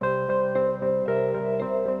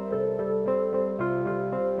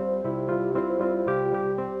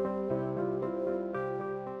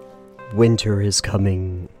Winter is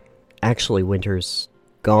coming. Actually, winter's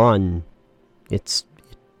gone. It's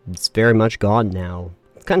very much gone now.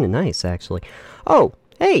 It's kind of nice, actually. Oh,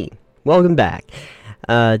 hey, welcome back.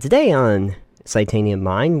 Today on Titanium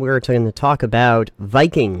Mine, we're going to talk about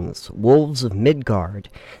Vikings, Wolves of Midgard.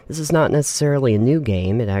 This is not necessarily a new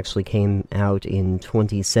game. It actually came out in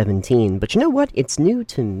 2017. But you know what? It's new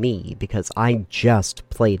to me because I just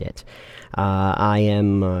played it. I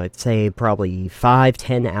am, I'd say, probably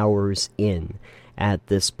 5-10 hours in at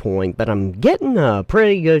this point, but I'm getting a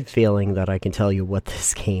pretty good feeling that I can tell you what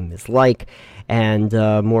this game is like, and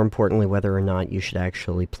more importantly, whether or not you should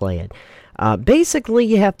actually play it. Basically,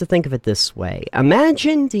 you have to think of it this way.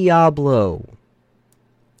 Imagine Diablo.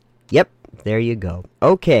 Yep, there you go.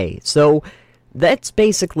 Okay, so that's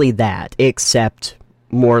basically that, except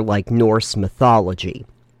more like Norse mythology.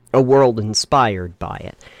 A world inspired by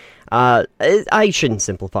it. I shouldn't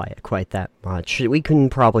simplify it quite that much. We can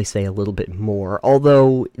probably say a little bit more,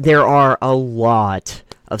 although there are a lot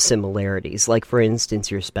of similarities. Like, for instance,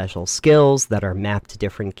 your special skills that are mapped to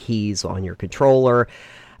different keys on your controller,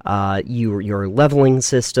 your leveling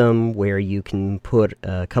system, where you can put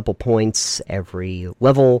a couple points every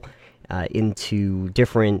level into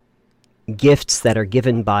different gifts that are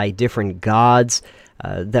given by different gods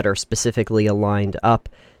that are specifically aligned up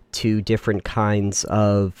to different kinds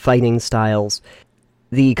of fighting styles,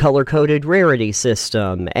 the color-coded rarity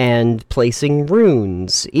system, and placing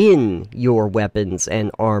runes in your weapons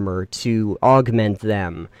and armor to augment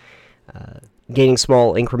them, gaining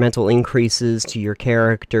small incremental increases to your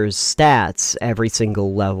character's stats every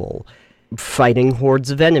single level, fighting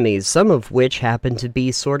hordes of enemies, some of which happen to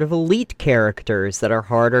be sort of elite characters that are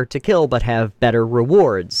harder to kill but have better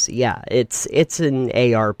rewards. Yeah, it's an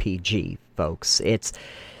ARPG, folks. It's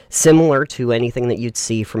similar to anything that you'd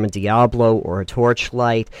see from a Diablo or a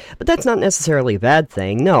Torchlight, but that's not necessarily a bad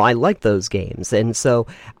thing. No, I like those games, and so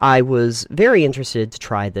I was very interested to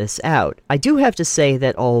try this out. I do have to say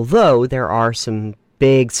that although there are some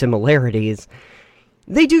big similarities,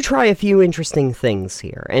 they do try a few interesting things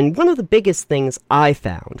here, and one of the biggest things I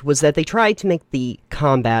found was that they tried to make the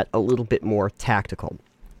combat a little bit more tactical.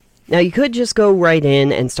 Now, you could just go right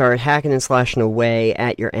in and start hacking and slashing away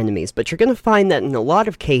at your enemies, but you're going to find that in a lot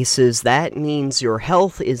of cases, that means your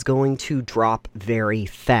health is going to drop very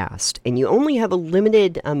fast, and you only have a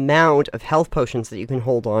limited amount of health potions that you can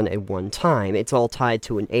hold on at one time. It's all tied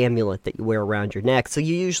to an amulet that you wear around your neck, so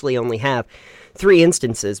you usually only have 3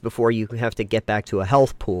 instances before you have to get back to a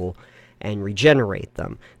health pool and regenerate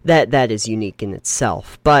them. That is unique in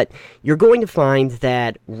itself. But you're going to find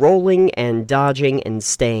that rolling and dodging and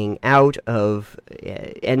staying out of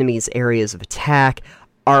enemies' areas of attack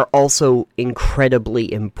are also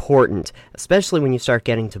incredibly important, especially when you start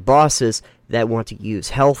getting to bosses that want to use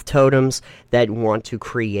health totems, that want to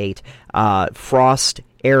create frost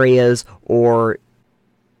areas, or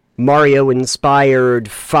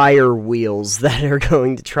Mario-inspired fire wheels that are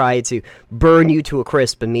going to try to burn you to a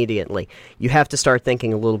crisp immediately. You have to start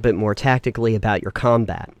thinking a little bit more tactically about your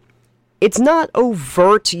combat. It's not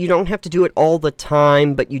overt, you don't have to do it all the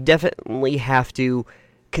time, but you definitely have to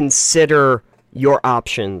consider your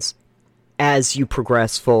options as you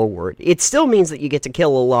progress forward. It still means that you get to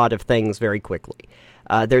kill a lot of things very quickly.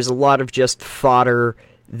 There's a lot of just fodder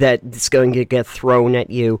that's going to get thrown at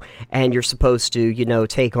you, and you're supposed to,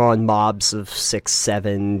 take on mobs of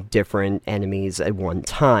 6-7 different enemies at one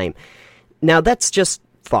time. Now, that's just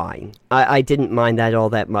fine. I didn't mind that all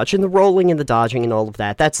that much, and the rolling and the dodging and all of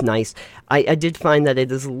that, that's nice. I did find that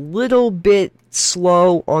it is a little bit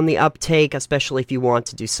slow on the uptake, especially if you want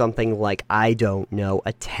to do something like,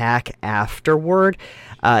 attack afterward.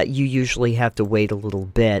 You usually have to wait a little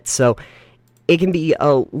bit, so it can be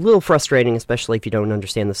a little frustrating, especially if you don't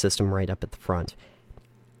understand the system right up at the front.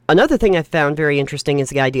 Another thing I found very interesting is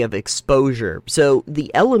the idea of exposure. So the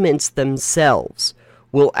elements themselves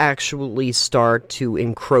will actually start to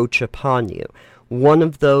encroach upon you. One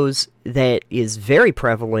of those that is very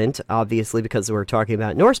prevalent, obviously because we're talking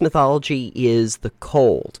about Norse mythology, is the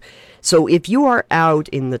cold. So if you are out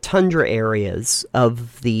in the tundra areas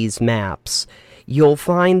of these maps, you'll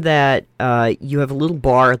find that you have a little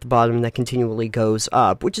bar at the bottom that continually goes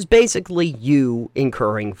up, which is basically you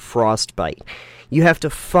incurring frostbite. You have to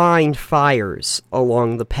find fires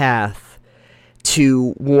along the path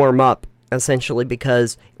to warm up, essentially,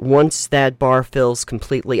 because once that bar fills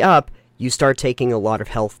completely up, you start taking a lot of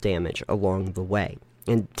health damage along the way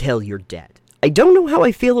until you're dead. I don't know how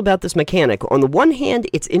I feel about this mechanic. On the one hand,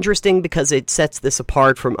 it's interesting because it sets this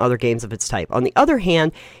apart from other games of its type. On the other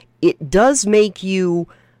hand, it does make you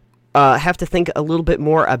have to think a little bit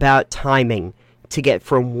more about timing to get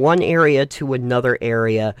from one area to another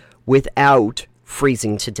area without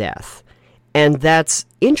freezing to death. And that's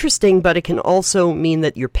interesting, but it can also mean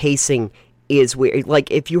that your pacing is weird. Like,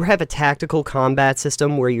 if you have a tactical combat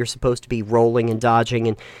system where you're supposed to be rolling and dodging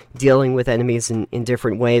and dealing with enemies in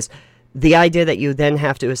different ways, the idea that you then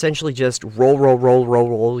have to essentially just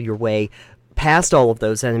roll your way past all of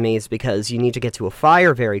those enemies because you need to get to a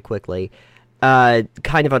fire very quickly kind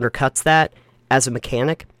of undercuts that as a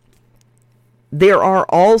mechanic. There are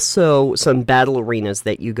also some battle arenas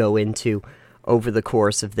that you go into over the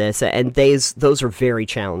course of this, and those are very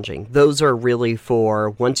challenging. Those are really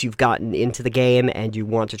for once you've gotten into the game and you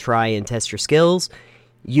want to try and test your skills,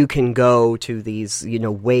 you can go to these,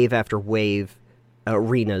 wave after wave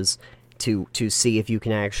arenas to see if you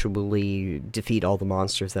can actually defeat all the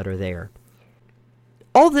monsters that are there.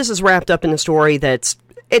 All of this is wrapped up in a story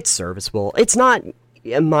it's serviceable. It's not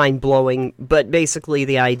mind-blowing, but basically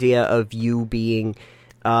the idea of you being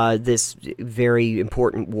this very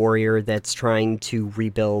important warrior that's trying to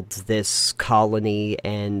rebuild this colony,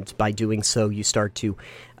 and by doing so you start to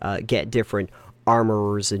get different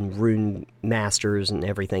armorers and rune masters and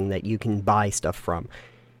everything that you can buy stuff from.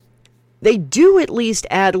 They do at least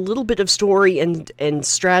add a little bit of story and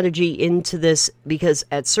strategy into this, because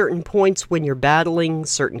at certain points when you're battling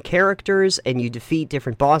certain characters and you defeat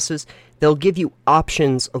different bosses, they'll give you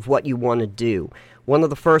options of what you want to do. One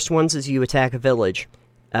of the first ones is you attack a village.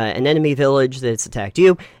 An enemy village that's attacked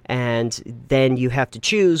you, and then you have to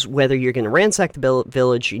choose whether you're going to ransack the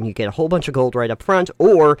village and you get a whole bunch of gold right up front,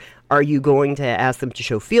 or are you going to ask them to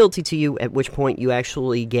show fealty to you, at which point you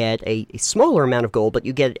actually get a smaller amount of gold, but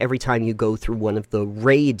you get it every time you go through one of the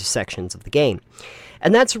raid sections of the game.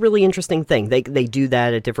 And that's a really interesting thing. They do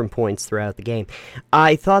that at different points throughout the game.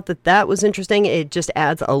 I thought that was interesting. It just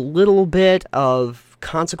adds a little bit of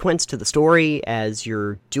consequence to the story as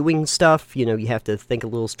you're doing stuff. You have to think a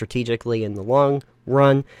little strategically in the long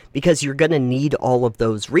run, because you're going to need all of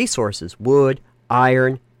those resources. Wood,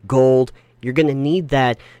 iron, gold. You're going to need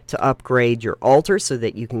that to upgrade your altar so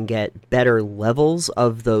that you can get better levels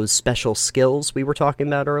of those special skills we were talking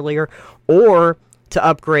about earlier, or to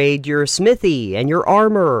upgrade your smithy and your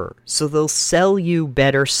armor, so they'll sell you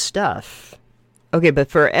better stuff. Okay, but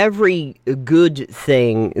for every good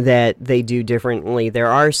thing that they do differently, there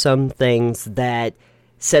are some things that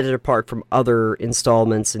set it apart from other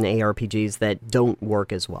installments in ARPGs that don't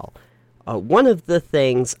work as well. One of the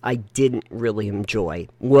things I didn't really enjoy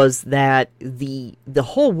was that the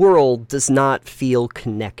whole world does not feel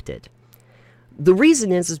connected. The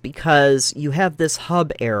reason is because you have this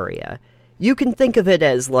hub area. You can think of it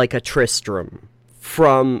as like a Tristram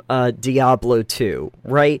from Diablo 2,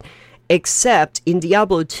 right? Except in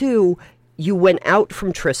Diablo 2, you went out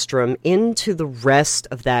from Tristram into the rest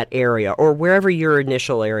of that area, or wherever your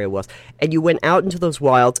initial area was, and you went out into those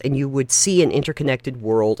wilds, and you would see an interconnected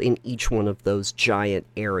world in each one of those giant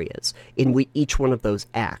areas, in each one of those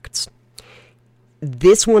acts.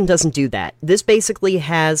 This one doesn't do that. This basically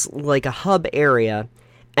has like a hub area,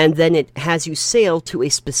 and then it has you sail to a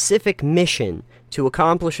specific mission to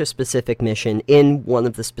accomplish a specific mission in one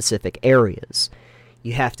of the specific areas.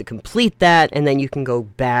 You have to complete that, and then you can go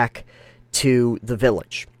back to the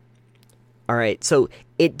village. Alright, so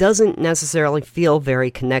it doesn't necessarily feel very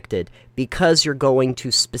connected, because you're going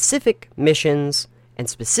to specific missions and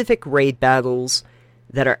specific raid battles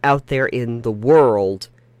that are out there in the world,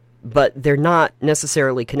 but they're not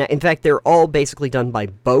necessarily connected. In fact, they're all basically done by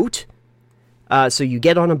boat. So you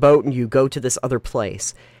get on a boat and you go to this other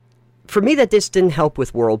place. For me, that just didn't help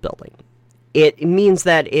with world building. It means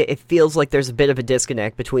that it feels like there's a bit of a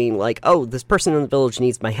disconnect between, like, oh, this person in the village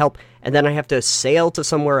needs my help, and then I have to sail to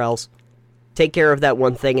somewhere else, take care of that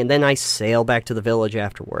one thing, and then I sail back to the village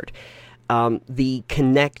afterward. The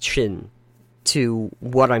connection to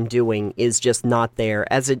what I'm doing is just not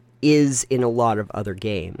there, as it is in a lot of other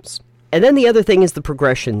games. And then the other thing is the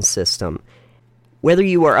progression system. Whether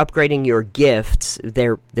you are upgrading your gifts,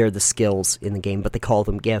 they're the skills in the game, but they call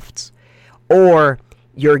them gifts, or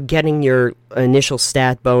you're getting your initial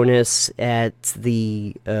stat bonus at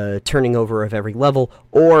the turning over of every level,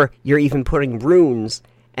 or you're even putting runes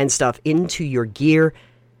and stuff into your gear.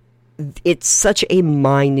 It's such a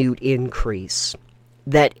minute increase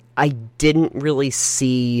that I didn't really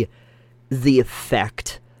see the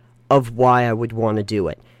effect of why I would want to do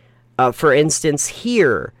it. For instance,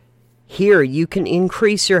 here you can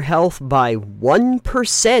increase your health by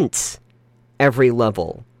 1% every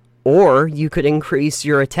level. Or you could increase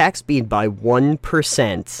your attack speed by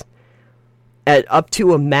 1% at up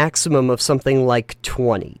to a maximum of something like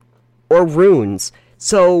 20. Or runes.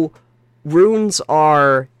 So runes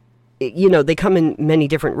are they come in many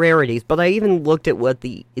different rarities, but I even looked at what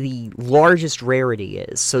the largest rarity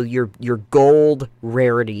is. So your gold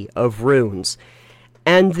rarity of runes.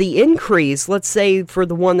 And the increase, let's say for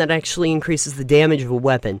the one that actually increases the damage of a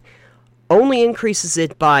weapon, only increases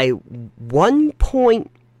it by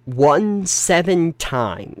 1.17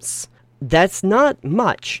 times. That's not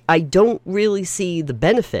much. I don't really see the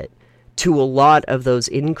benefit to a lot of those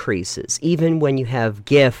increases. Even when you have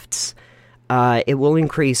gifts, it will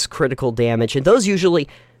increase critical damage. And those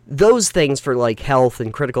things for like health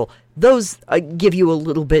and critical, those give you a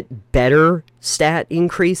little bit better stat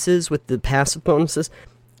increases with the passive bonuses.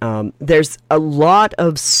 There's a lot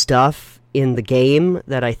of stuff in the game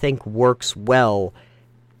that I think works well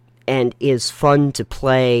and is fun to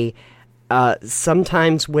play.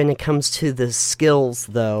 Sometimes when it comes to the skills,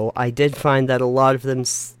 though, I did find that a lot of them,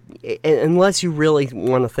 unless you really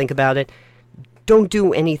want to think about it, don't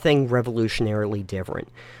do anything revolutionarily different.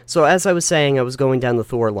 So as I was saying, I was going down the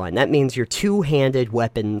Thor line. That means your two-handed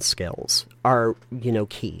weapon skills are,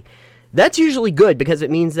 key. That's usually good because it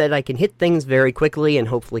means that I can hit things very quickly and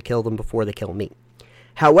hopefully kill them before they kill me.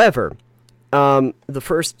 However, the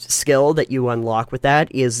first skill that you unlock with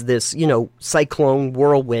that is this, cyclone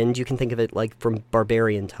whirlwind. You can think of it like from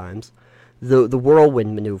barbarian times. The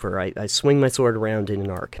whirlwind maneuver. I swing my sword around in an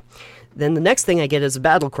arc. Then the next thing I get is a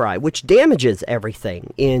battle cry, which damages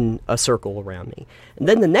everything in a circle around me. And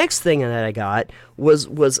then the next thing that I got was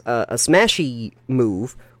a smashy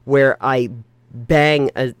move where I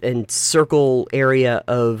bang a circle area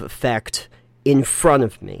of effect in front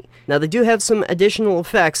of me. Now, they do have some additional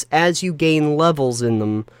effects as you gain levels in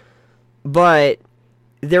them, but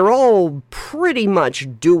they're all pretty much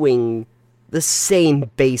doing the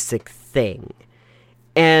same basic thing.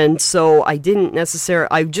 And so I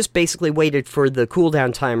just basically waited for the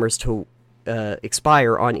cooldown timers to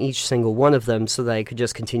expire on each single one of them so that I could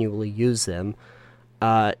just continually use them,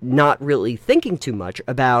 not really thinking too much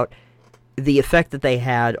about the effect that they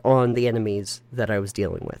had on the enemies that I was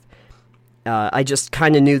dealing with. I just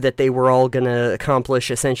kind of knew that they were all going to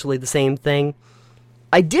accomplish essentially the same thing.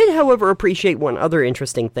 I did, however, appreciate one other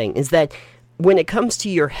interesting thing, is that when it comes to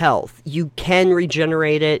your health, you can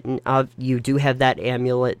regenerate it, and you do have that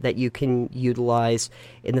amulet that you can utilize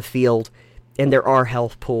in the field, and there are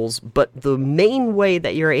health pools, but the main way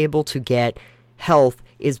that you're able to get health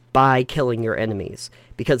is by killing your enemies,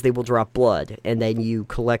 because they will drop blood, and then you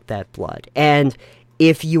collect that blood. And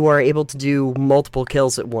if you are able to do multiple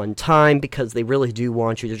kills at one time, because they really do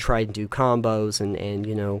want you to try and do combos and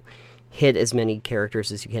hit as many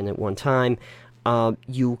characters as you can at one time,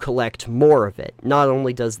 you collect more of it. Not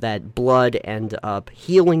only does that blood end up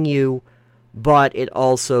healing you, but it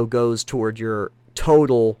also goes toward your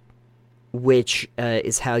total, which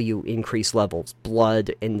is how you increase levels.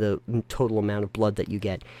 Blood and the total amount of blood that you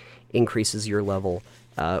get increases your level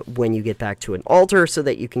when you get back to an altar so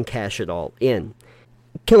that you can cash it all in.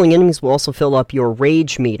 Killing enemies will also fill up your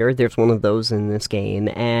rage meter. There's one of those in this game.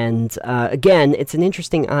 And again, it's an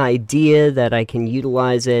interesting idea that I can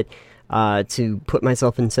utilize it to put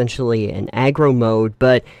myself in essentially an aggro mode,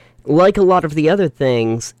 but like a lot of the other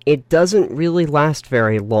things, it doesn't really last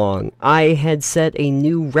very long. I had set a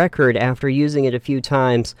new record after using it a few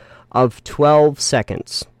times of 12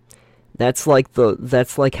 seconds. That's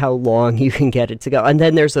like how long you can get it to go. And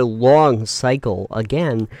then there's a long cycle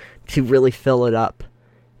again to really fill it up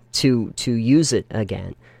to use it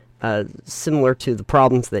again. Similar to the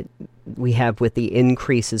problems that we have with the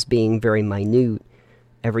increases being very minute.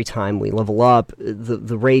 Every time we level up,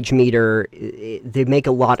 the rage meter, they make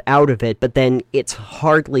a lot out of it, but then it's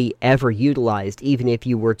hardly ever utilized, even if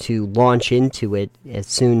you were to launch into it as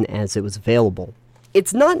soon as it was available.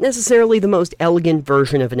 It's not necessarily the most elegant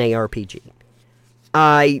version of an ARPG.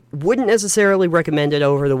 I wouldn't necessarily recommend it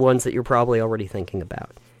over the ones that you're probably already thinking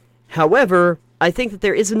about. However, I think that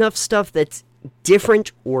there is enough stuff that's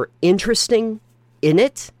different or interesting in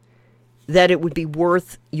it that it would be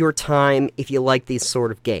worth your time if you like these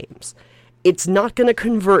sort of games. It's not going to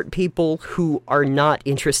convert people who are not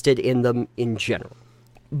interested in them in general.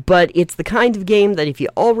 But it's the kind of game that if you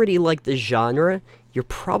already like the genre, you're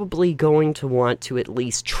probably going to want to at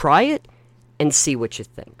least try it and see what you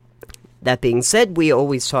think. That being said, we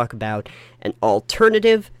always talk about an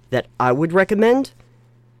alternative that I would recommend.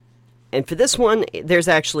 And for this one, there's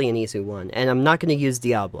actually an easy one. And I'm not going to use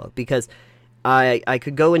Diablo, because I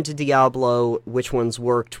could go into Diablo, which ones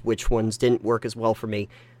worked, which ones didn't work as well for me,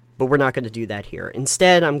 but we're not going to do that here.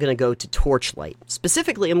 Instead, I'm going to go to Torchlight.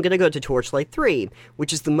 Specifically, I'm going to go to Torchlight 3,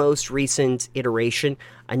 which is the most recent iteration.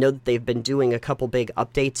 I know that they've been doing a couple big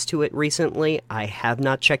updates to it recently. I have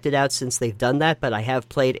not checked it out since they've done that, but I have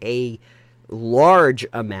played a large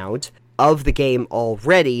amount of the game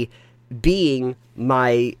already being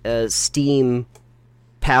my steam-powered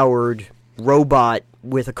robot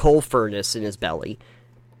with a coal furnace in his belly.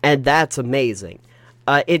 And that's amazing.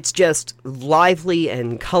 It's just lively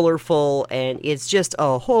and colorful, and it's just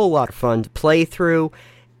a whole lot of fun to play through.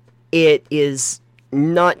 It is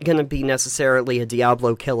not going to be necessarily a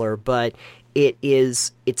Diablo killer, but it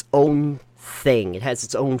is its own thing. It has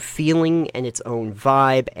its own feeling and its own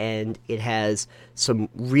vibe, and it has some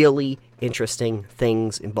really interesting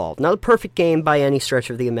things involved. Not a perfect game by any stretch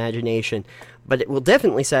of the imagination, but it will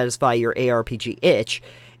definitely satisfy your ARPG itch,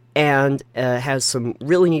 and has some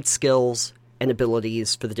really neat skills and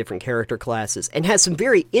abilities for the different character classes, and has some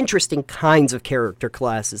very interesting kinds of character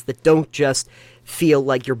classes that don't just feel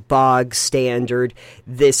like your bog standard,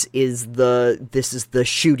 this is the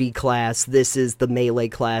shooty class, this is the melee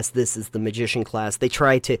class, this is the magician class. They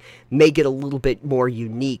try to make it a little bit more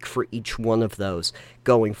unique for each one of those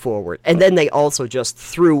going forward. And then they also just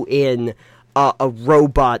threw in a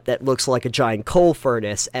robot that looks like a giant coal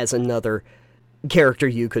furnace as another character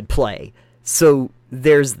you could play. So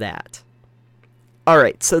there's that.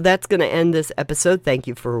 Alright, so that's going to end this episode. Thank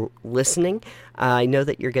you for listening. I know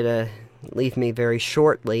that you're going to leave me very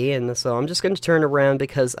shortly, and so I'm just going to turn around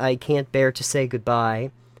because I can't bear to say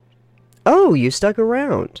goodbye. Oh, you stuck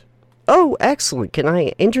around. Oh, excellent. Can I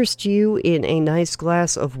interest you in a nice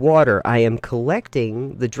glass of water? I am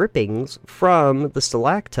collecting the drippings from the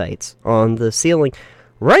stalactites on the ceiling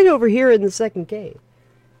right over here in the second cave.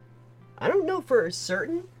 I don't know for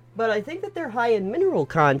certain, but I think that they're high in mineral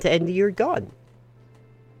content, and you're gone.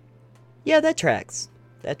 Yeah, that tracks.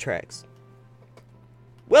 That tracks.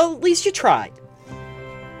 Well, at least you tried.